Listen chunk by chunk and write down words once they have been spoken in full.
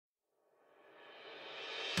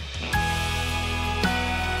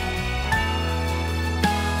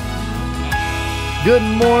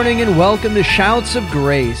Good morning and welcome to Shouts of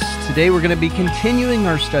Grace. Today we're going to be continuing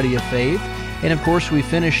our study of faith. And of course, we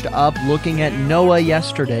finished up looking at Noah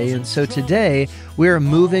yesterday. And so today we're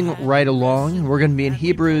moving right along. We're going to be in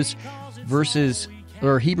Hebrews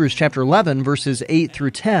chapter 11, verses 8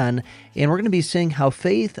 through 10. And we're going to be seeing how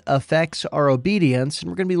faith affects our obedience. And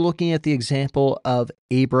we're going to be looking at the example of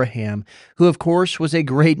Abraham, who of course was a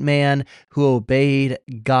great man who obeyed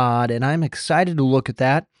God. And I'm excited to look at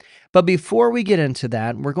that. But before we get into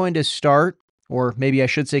that, we're going to start, or maybe I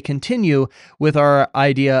should say continue, with our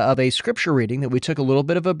idea of a scripture reading that we took a little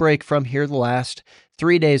bit of a break from here the last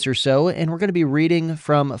 3 days or so, and we're going to be reading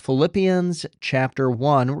from Philippians chapter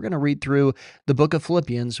 1. We're going to read through the book of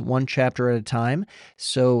Philippians one chapter at a time.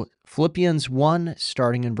 So Philippians 1,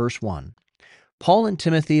 starting in verse 1. Paul and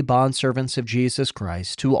Timothy, bondservants of Jesus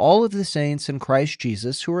Christ, to all of the saints in Christ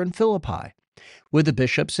Jesus who are in Philippi, with the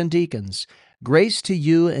bishops and deacons, grace to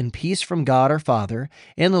you and peace from God our Father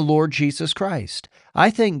and the Lord Jesus Christ.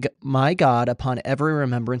 I thank my God upon every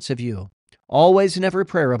remembrance of you, always in every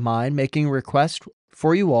prayer of mine, making request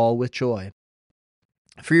for you all with joy,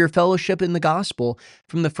 for your fellowship in the gospel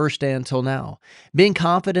from the first day until now, being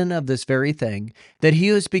confident of this very thing, that he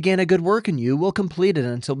who has began a good work in you will complete it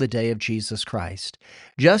until the day of Jesus Christ.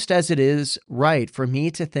 Just as it is right for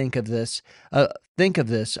me to think of this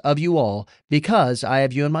of you all, because I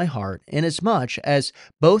have you in my heart, inasmuch as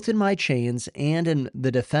both in my chains and in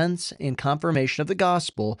the defense and confirmation of the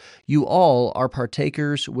gospel, you all are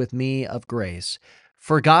partakers with me of grace.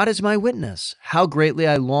 For God is my witness, how greatly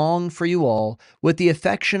I long for you all with the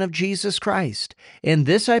affection of Jesus Christ. In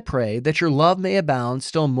this I pray, that your love may abound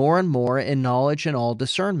still more and more in knowledge and all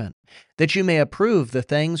discernment, that you may approve the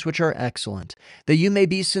things which are excellent, that you may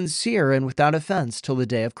be sincere and without offense till the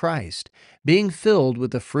day of Christ, being filled with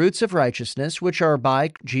the fruits of righteousness which are by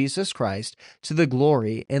Jesus Christ, to the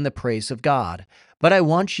glory and the praise of God. But I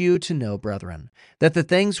want you to know, brethren, that the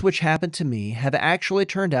things which happened to me have actually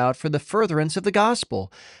turned out for the furtherance of the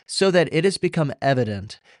gospel, so that it has become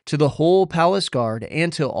evident to the whole palace guard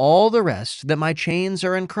and to all the rest that my chains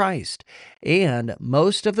are in Christ. And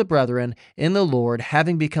most of the brethren in the Lord,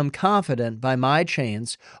 having become confident by my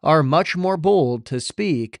chains, are much more bold to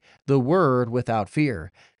speak the word without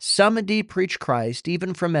fear. Some indeed preach Christ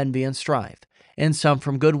even from envy and strife, and some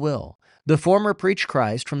from goodwill. The former preach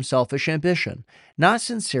Christ from selfish ambition, not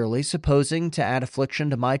sincerely supposing to add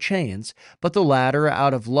affliction to my chains, but the latter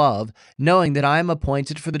out of love, knowing that I am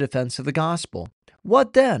appointed for the defense of the gospel.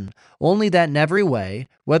 What then? Only that in every way,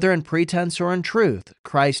 whether in pretense or in truth,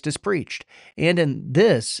 Christ is preached, and in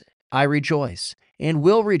this I rejoice, and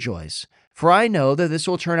will rejoice. For I know that this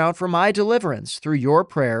will turn out for my deliverance through your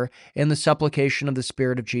prayer and the supplication of the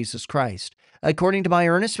Spirit of Jesus Christ, according to my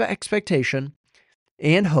earnest expectation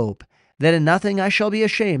and hope, that in nothing I shall be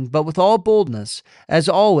ashamed, but with all boldness, as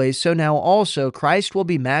always, so now also Christ will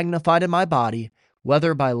be magnified in my body,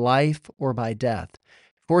 whether by life or by death.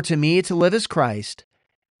 For to me to live is Christ,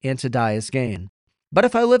 and to die is gain. But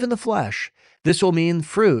if I live in the flesh, this will mean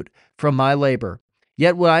fruit from my labor.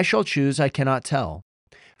 Yet what I shall choose I cannot tell.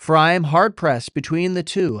 For I am hard-pressed between the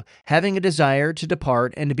two, having a desire to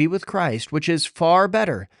depart and to be with Christ, which is far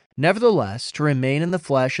better. Nevertheless, to remain in the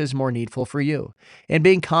flesh is more needful for you. And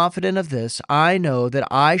being confident of this, I know that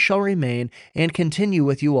I shall remain and continue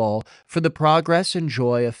with you all for the progress and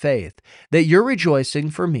joy of faith, that your rejoicing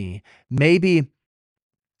for me may be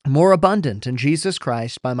more abundant in Jesus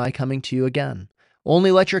Christ by my coming to you again.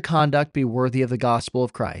 Only let your conduct be worthy of the gospel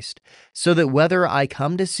of Christ, so that whether I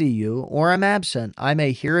come to see you or am absent, I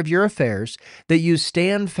may hear of your affairs, that you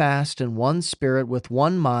stand fast in one spirit with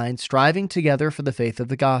one mind, striving together for the faith of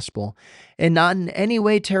the gospel, and not in any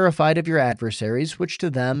way terrified of your adversaries, which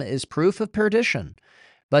to them is proof of perdition,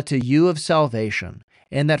 but to you of salvation,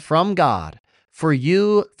 and that from God. For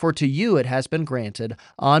to you it has been granted,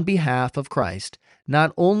 on behalf of Christ,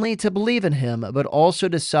 not only to believe in him, but also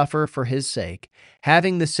to suffer for his sake,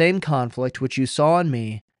 having the same conflict which you saw in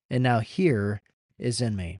me, and now here is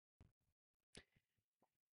in me.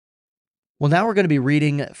 Well, now we're going to be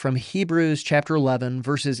reading from Hebrews chapter 11,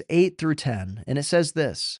 verses 8 through 10, and it says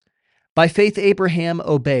this: By faith Abraham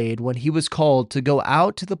obeyed when he was called to go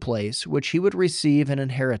out to the place which he would receive an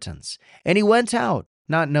inheritance, and he went out,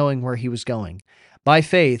 not knowing where he was going. By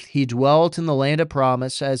faith he dwelt in the land of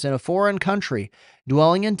promise as in a foreign country,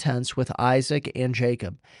 dwelling in tents with Isaac and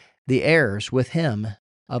Jacob, the heirs with him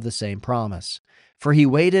of the same promise. For he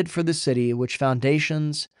waited for the city which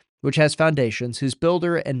has foundations, whose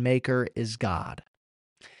builder and maker is God.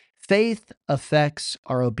 Faith affects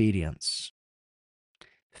our obedience.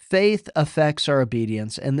 Faith affects our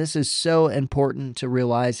obedience, and this is so important to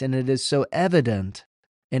realize, and it is so evident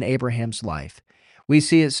in Abraham's life. We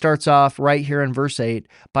see it starts off right here in verse 8.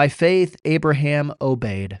 By faith, Abraham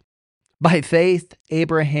obeyed. By faith,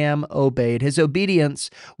 Abraham obeyed. His obedience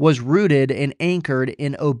was rooted and anchored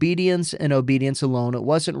in obedience and obedience alone. It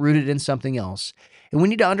wasn't rooted in something else. And we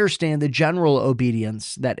need to understand the general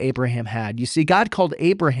obedience that Abraham had. You see, God called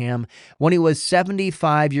Abraham when he was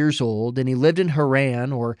 75 years old, and he lived in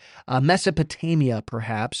Haran, or Mesopotamia,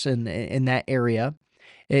 perhaps, in that area,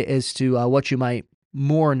 as to what you might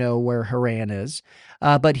more know where Haran is.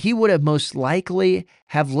 But he would have most likely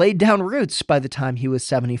have laid down roots by the time he was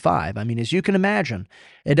 75. I mean, as you can imagine,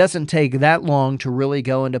 it doesn't take that long to really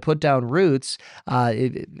go and to put down roots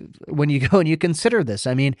when you go and you consider this.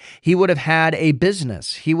 I mean, he would have had a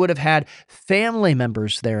business. He would have had family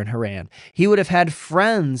members there in Haran. He would have had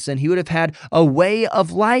friends, and he would have had a way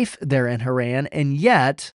of life there in Haran. And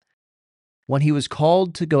yet, when he was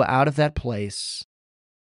called to go out of that place,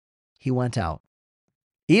 he went out,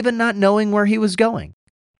 even not knowing where he was going.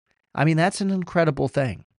 I mean, that's an incredible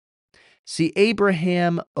thing. See,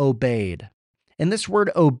 Abraham obeyed. And this word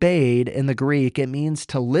obeyed in the Greek, it means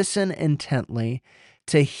to listen intently,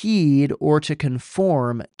 to heed, or to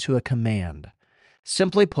conform to a command.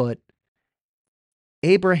 Simply put,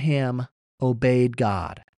 Abraham obeyed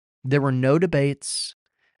God. There were no debates.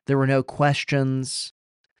 There were no questions.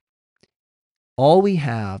 All we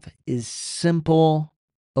have is simple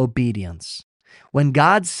obedience. When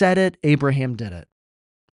God said it, Abraham did it.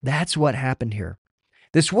 That's what happened here.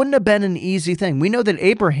 This wouldn't have been an easy thing. We know that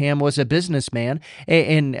Abraham was a businessman,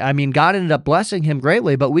 and I mean, God ended up blessing him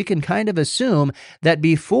greatly, but we can kind of assume that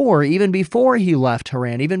even before he left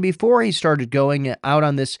Haran, even before he started going out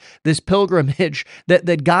on this pilgrimage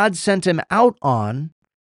that God sent him out on,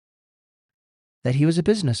 that he was a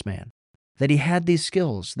businessman, that he had these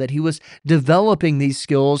skills, that he was developing these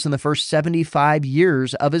skills in the first 75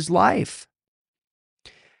 years of his life.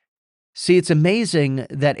 See, it's amazing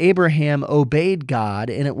that Abraham obeyed God,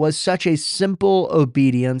 and it was such a simple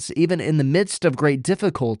obedience, even in the midst of great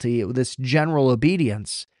difficulty, this general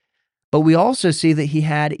obedience. But we also see that he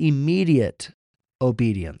had immediate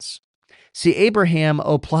obedience. See, Abraham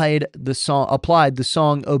applied the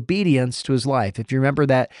song obedience to his life. If you remember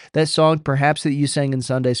that song, perhaps that you sang in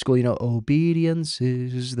Sunday school, obedience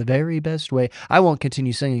is the very best way. I won't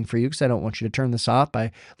continue singing for you because I don't want you to turn this off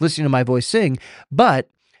by listening to my voice sing, but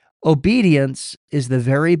obedience is the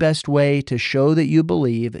very best way to show that you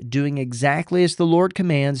believe, doing exactly as the Lord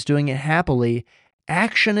commands, doing it happily.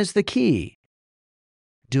 Action is the key.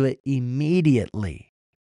 Do it immediately.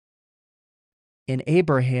 And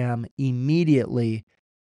Abraham immediately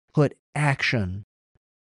put action,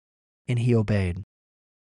 and he obeyed.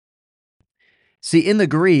 See, in the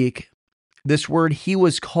Greek, this word "he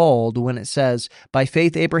was called," when it says, by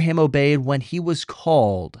faith Abraham obeyed when he was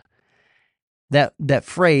called, that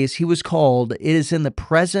phrase, "he was called," it is in the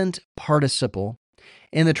present participle.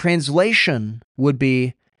 And the translation would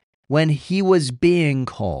be, when he was being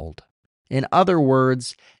called. In other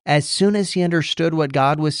words, as soon as he understood what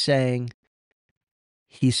God was saying,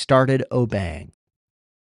 he started obeying.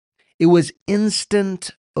 It was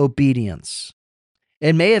instant obedience.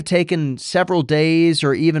 It may have taken several days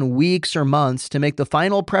or even weeks or months to make the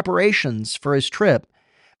final preparations for his trip,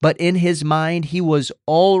 but in his mind, he was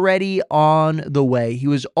already on the way. He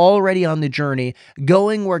was already on the journey,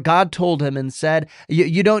 going where God told him and said,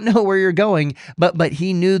 you don't know where you're going, but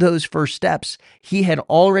he knew those first steps. He had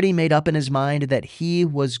already made up in his mind that he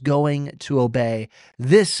was going to obey.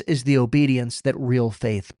 This is the obedience that real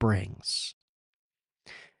faith brings.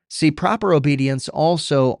 See, proper obedience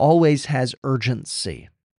also always has urgency.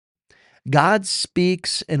 God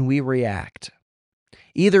speaks and we react,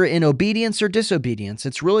 either in obedience or disobedience.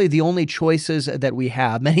 It's really the only choices that we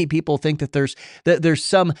have. Many people think that there's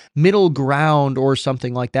some middle ground or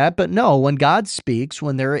something like that, but no, when God speaks,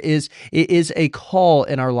 when it is a call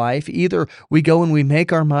in our life, either we go and we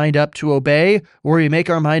make our mind up to obey, or we make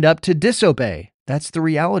our mind up to disobey. That's the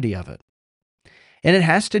reality of it. And it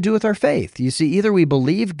has to do with our faith. You see, either we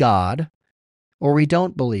believe God or we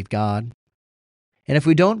don't believe God. And if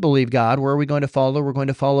we don't believe God, where are we going to follow? We're going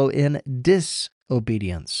to follow in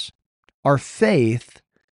disobedience. Our faith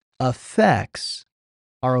affects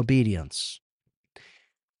our obedience.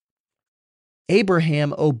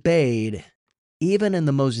 Abraham obeyed even in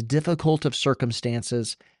the most difficult of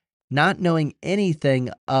circumstances, not knowing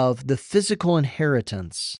anything of the physical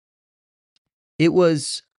inheritance. It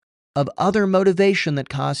was of other motivation that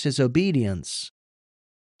caused his obedience,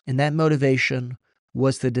 and that motivation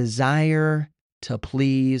was the desire to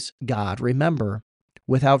please God. Remember,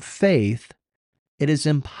 without faith, it is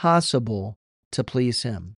impossible to please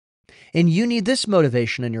Him. And you need this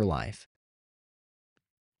motivation in your life.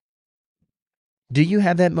 Do you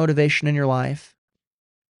have that motivation in your life?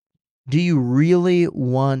 Do you really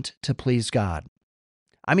want to please God?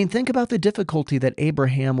 I mean, think about the difficulty that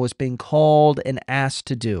Abraham was being called and asked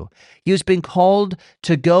to do. He was being called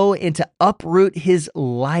to go and to uproot his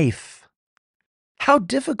life. How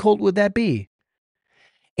difficult would that be?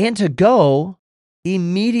 And to go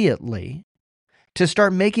immediately, to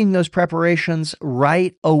start making those preparations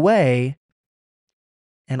right away.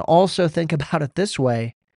 And also think about it this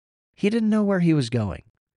way, he didn't know where he was going.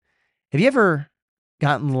 Have you ever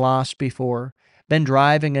gotten lost before? Been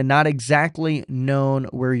driving and not exactly known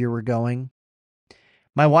where you were going?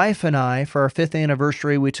 My wife and I, for our 5th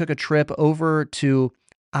anniversary, we took a trip over to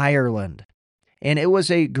Ireland. And it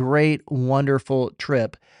was a great, wonderful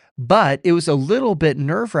trip. But it was a little bit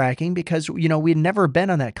nerve-wracking because, we'd never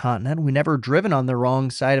been on that continent. We never driven on the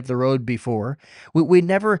wrong side of the road before. We'd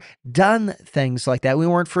never done things like that. We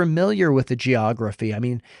weren't familiar with the geography. I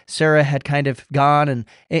mean, Sarah had kind of gone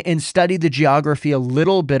and studied the geography a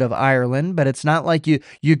little bit of Ireland, but it's not like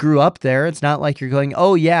you grew up there. It's not like you're going,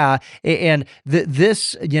 oh yeah, and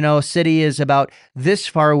this, city is about this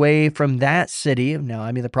far away from that city. Now,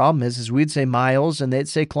 I mean, the problem is we'd say miles and they'd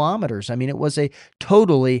say kilometers. I mean, it was a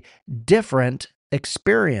totally different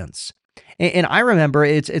experience. And I remember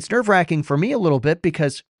it's nerve-wracking for me a little bit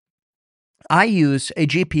because I use a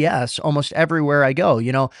GPS almost everywhere I go.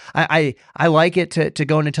 I like it to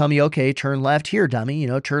go in and tell me, okay, turn left here, dummy,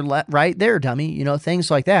 turn left, right there, dummy,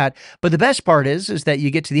 things like that. But the best part is that you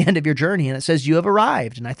get to the end of your journey and it says you have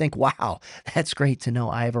arrived. And I think, wow, that's great to know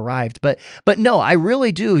I have arrived. But no, I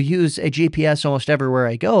really do use a GPS almost everywhere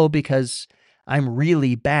I go because I'm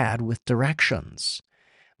really bad with directions.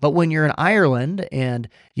 But when you're in Ireland and,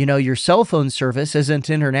 your cell phone service isn't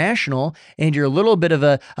international and you're a little bit of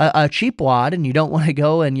a cheapwad and you don't want to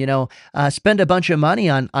go and, spend a bunch of money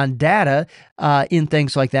on data in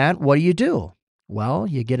things like that, what do? Well,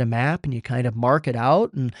 you get a map and you kind of mark it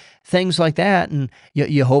out and things like that, and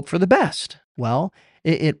you hope for the best. Well,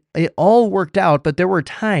 it all worked out, but there were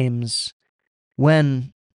times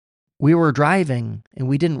when we were driving and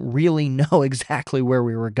we didn't really know exactly where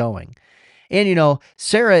we were going. And,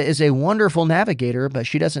 Sarah is a wonderful navigator, but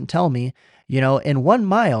she doesn't tell me, in 1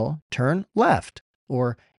 mile, turn left,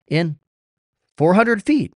 or in 400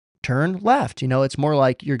 feet, turn left. It's more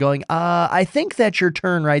like you're going, I think that's your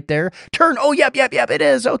turn right there. Turn. Oh, yep, it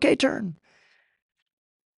is. Okay, turn.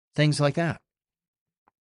 Things like that.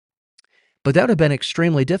 But that would have been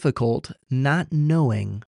extremely difficult not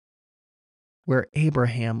knowing where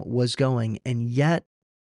Abraham was going. And yet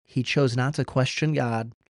he chose not to question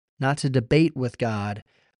God, not to debate with God,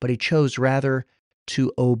 but he chose rather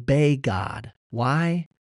to obey God. Why?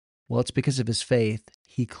 Well, it's because of his faith.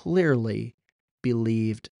 He clearly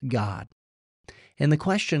believed God. And the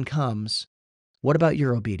question comes, what about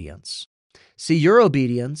your obedience? See, your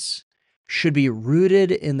obedience should be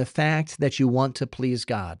rooted in the fact that you want to please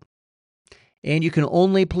God. And you can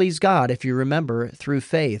only please God, if you remember, through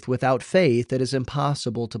faith. Without faith, it is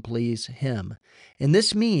impossible to please Him. And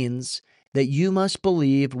this means that you must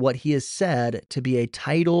believe what He has said to be a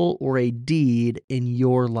title or a deed in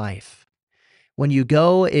your life. When you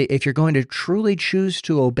go, if you're going to truly choose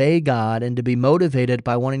to obey God and to be motivated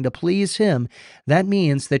by wanting to please Him, that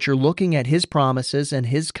means that you're looking at His promises and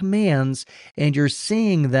His commands and you're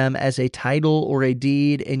seeing them as a title or a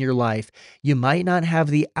deed in your life. You might not have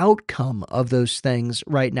the outcome of those things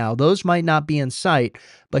right now. Those might not be in sight,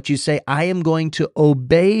 but you say, I am going to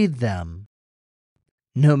obey them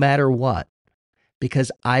no matter what,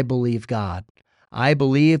 because I believe God. I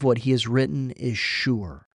believe what He has written is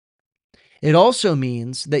sure. It also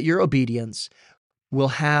means that your obedience will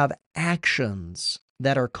have actions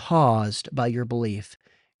that are caused by your belief.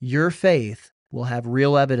 Your faith will have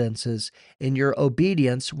real evidences, and your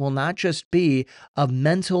obedience will not just be a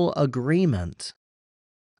mental agreement,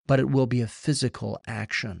 but it will be a physical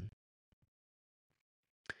action.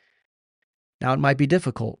 Now, it might be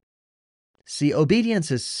difficult. See, obedience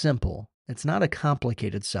is simple. It's not a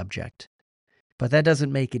complicated subject, but that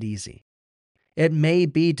doesn't make it easy. It may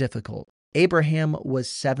be difficult. Abraham was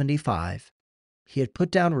 75. He had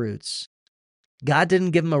put down roots. God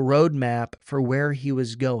didn't give him a roadmap for where he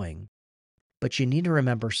was going. But you need to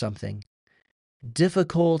remember something.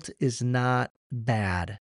 Difficult is not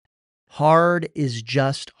bad. Hard is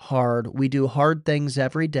just hard. We do hard things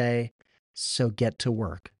every day, so get to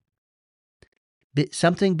work.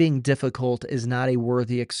 Something being difficult is not a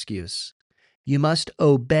worthy excuse. You must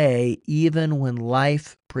obey even when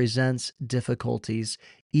life presents difficulties,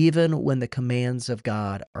 even when the commands of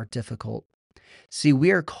God are difficult. See,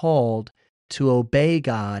 we are called to obey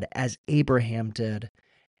God as Abraham did,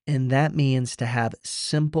 and that means to have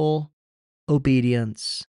simple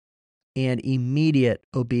obedience and immediate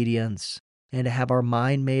obedience, and to have our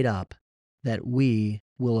mind made up that we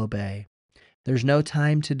will obey. There's no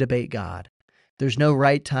time to debate God. There's no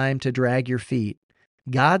right time to drag your feet.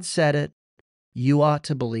 God said it. You ought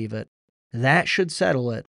to believe it. That should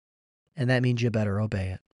settle it. And that means you better obey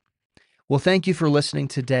it. Well, thank you for listening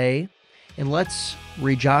today. And let's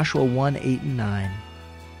read Joshua 1, 8, and 9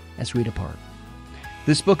 as we depart.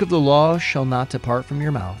 This book of the law shall not depart from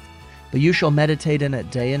your mouth, but you shall meditate in it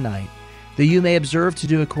day and night, that you may observe to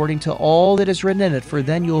do according to all that is written in it, for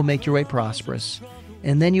then you will make your way prosperous,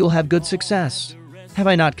 and then you will have good success. Have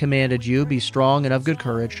I not commanded you, be strong and of good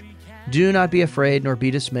courage? Do not be afraid nor be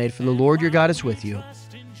dismayed, for the Lord your God is with you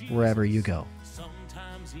wherever you go.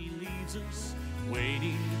 Sometimes he leaves us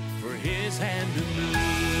waiting for his hand to move.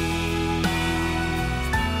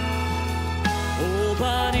 Oh,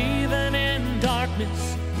 but even in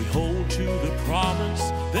darkness, we hold to the promise.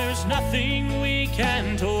 There's nothing we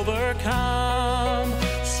can't overcome.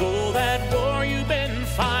 So that